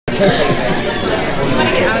want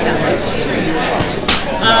to get out of that one?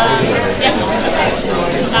 Yeah.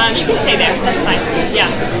 You can stay there. That's fine. Yeah.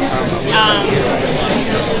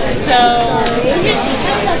 So,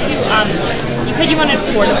 you said you wanted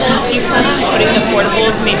portables. Do you plan on putting the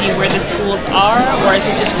portables maybe where the schools are, or is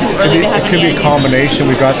it just too early to have? It could be a combination.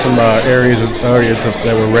 We've got some areas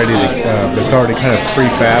that we're ready to. That's already kind of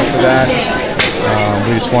prefab for that.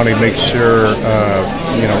 We just want to make sure,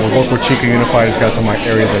 we'll work with Chico Unified. Has got some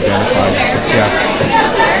areas identified. Yeah.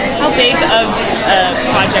 How big of a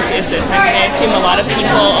project is this? I mean, I assume a lot of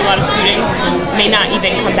people, a lot of students may not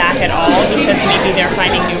even come back at all because maybe they're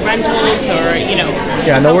finding new rentals or,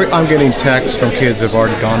 Yeah, no, I'm getting texts from kids that have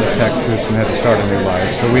already gone to Texas and had to start a new life.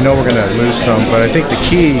 So we know we're going to lose some, but I think the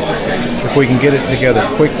key, if we can get it together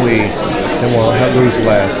quickly, then we'll lose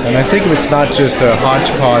less. And I think if it's not just a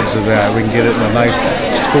hodgepodge of that, we can get it in a nice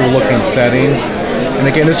school-looking setting. And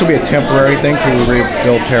again, this will be a temporary thing till we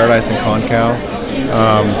rebuild Paradise and Concal.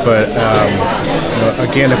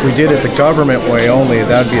 Again, if we did it the government way only,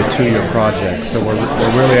 that would be a 2-year project. So we're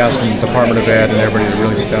really asking the Department of Ed and everybody to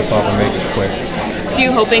really step up and make it quick. So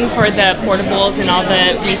you hoping for the portables and all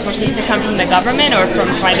the resources to come from the government or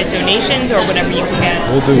from private donations or whatever you can get?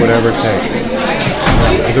 We'll do whatever it takes.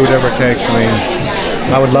 We'll do whatever it takes. I mean,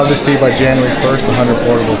 I would love to see by January 1st 100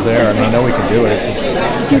 portables there, and I know we can do it. It's just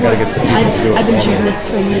I got to get the people to do it. I've been shooting this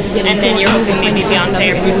for you. And then you're hoping maybe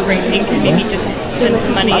Beyonce or Bruce Springsteen can maybe just send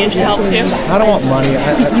some money in to help too? I don't want money.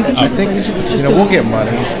 I think, we'll get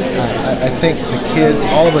money. I think the kids,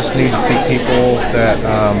 all of us need to see people that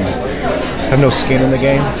have no skin in the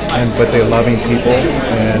game, but they're loving people,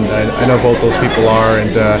 and I know both those people are.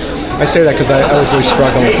 And I say that because I was really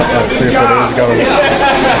struggling 3 or 4 days ago.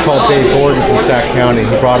 I called Dave Gordon from Sac County.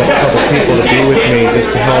 He brought a couple of people to be with me just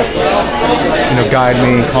to help, guide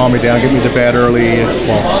me, calm me down, get me to bed early,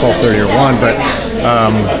 12:30 or 1. But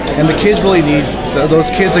and the kids really need, those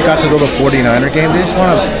kids that got to go to the 49er game, they just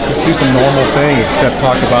want to just do some normal thing except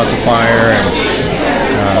talk about the fire and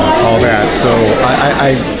all that. So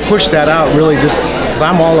I push that out really just because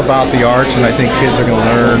I'm all about the arts, and I think kids are going to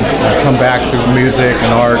learn, come back through music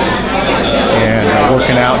and arts and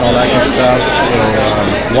working out and all that good stuff.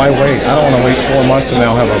 So why wait? I don't want to wait 4 months and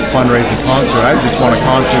now have a fundraising concert. I just want a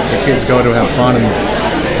concert the kids go to have fun and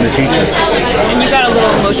the teachers. And you got a little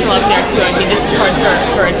emotional up there too. I mean, this is hard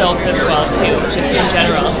for adults as well too, just in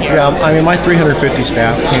general here. Yeah, I mean, my 350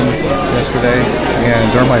 staff came yesterday, and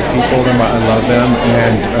they're my people. I love them,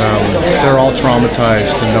 and they're all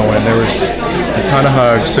traumatized to no end. There was a ton of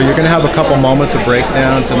hugs. So you're going to have a couple moments of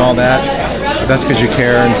breakdowns and all that. But that's because you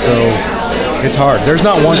care, and so it's hard. There's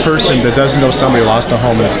not one person that doesn't know somebody lost a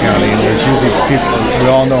home in this county, and there's usually people, we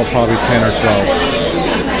all know probably 10 or 12.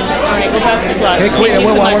 Well, best of luck. Hey, Queen, I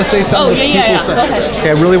want to say something. Oh, yeah. Go ahead.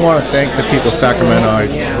 Okay, I really want to thank the people of Sacramento. I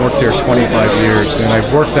worked there 25 years, and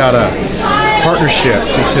I've worked out a partnership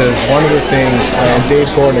because one of the things, and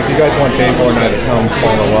Dave Gordon, if you guys want Dave Gordon to come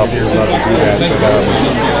follow up, we'd love to do that. But,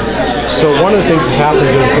 so one of the things that happens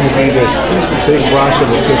is there's going to be this big rush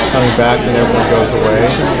of the kids coming back and everyone goes away.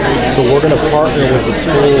 So we're going to partner with the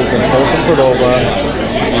schools in Folsom Cordova,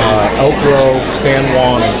 Elk Grove, San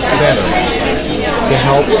Juan, and Center to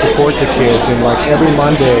help support the kids. And like every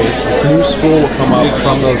Monday, a new school will come up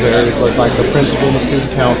from those areas, like the principal and the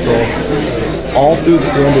student council, all through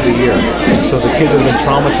the end of the year. So the kids have been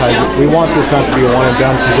traumatized. We want this not to be a one and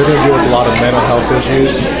done because we're going to deal with a lot of mental health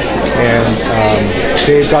issues. And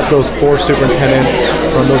Dave's got those 4 superintendents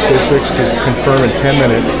from those districts to confirm in 10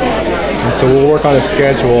 minutes. And so we'll work on a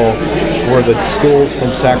schedule where the schools from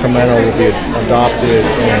Sacramento will be adopted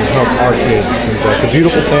and help our kids. And it's a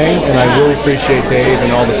beautiful thing, and I really appreciate Dave and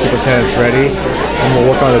all the superintendents ready. And we'll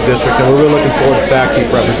work on the district, and we're really looking forward to Sac keep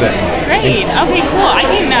representing. Great. Okay, cool. I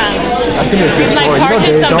can that's gonna be a good give my story. card to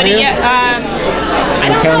Dave, somebody. I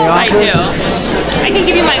don't know if I do. I can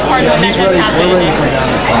give you my card when that does happen. We're ready to come down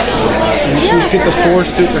and talk to you. We get the 4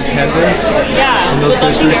 superintendents in those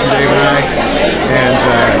districts, Dave and I, and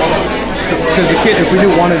because the kid, if we do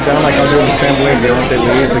one and done, like I'll do an assembly and Beyonce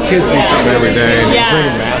leaves, the kids need something every day, and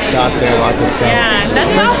bringing mascots in, a lot of stuff. Yeah,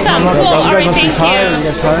 that's awesome. Cool. All right, thank you.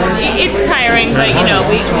 It's tiring, but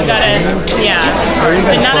we gotta, it's hard,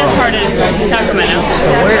 but not as hard as Sacramento.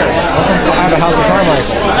 Where? I have a house in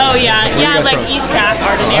Carmichael. Oh yeah, like East Sac,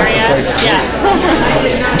 Arden area. Yeah.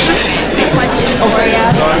 Questions for you?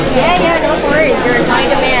 Yeah, no worries. You're in high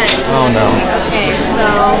demand. Oh no. Okay, so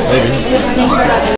we just make sure that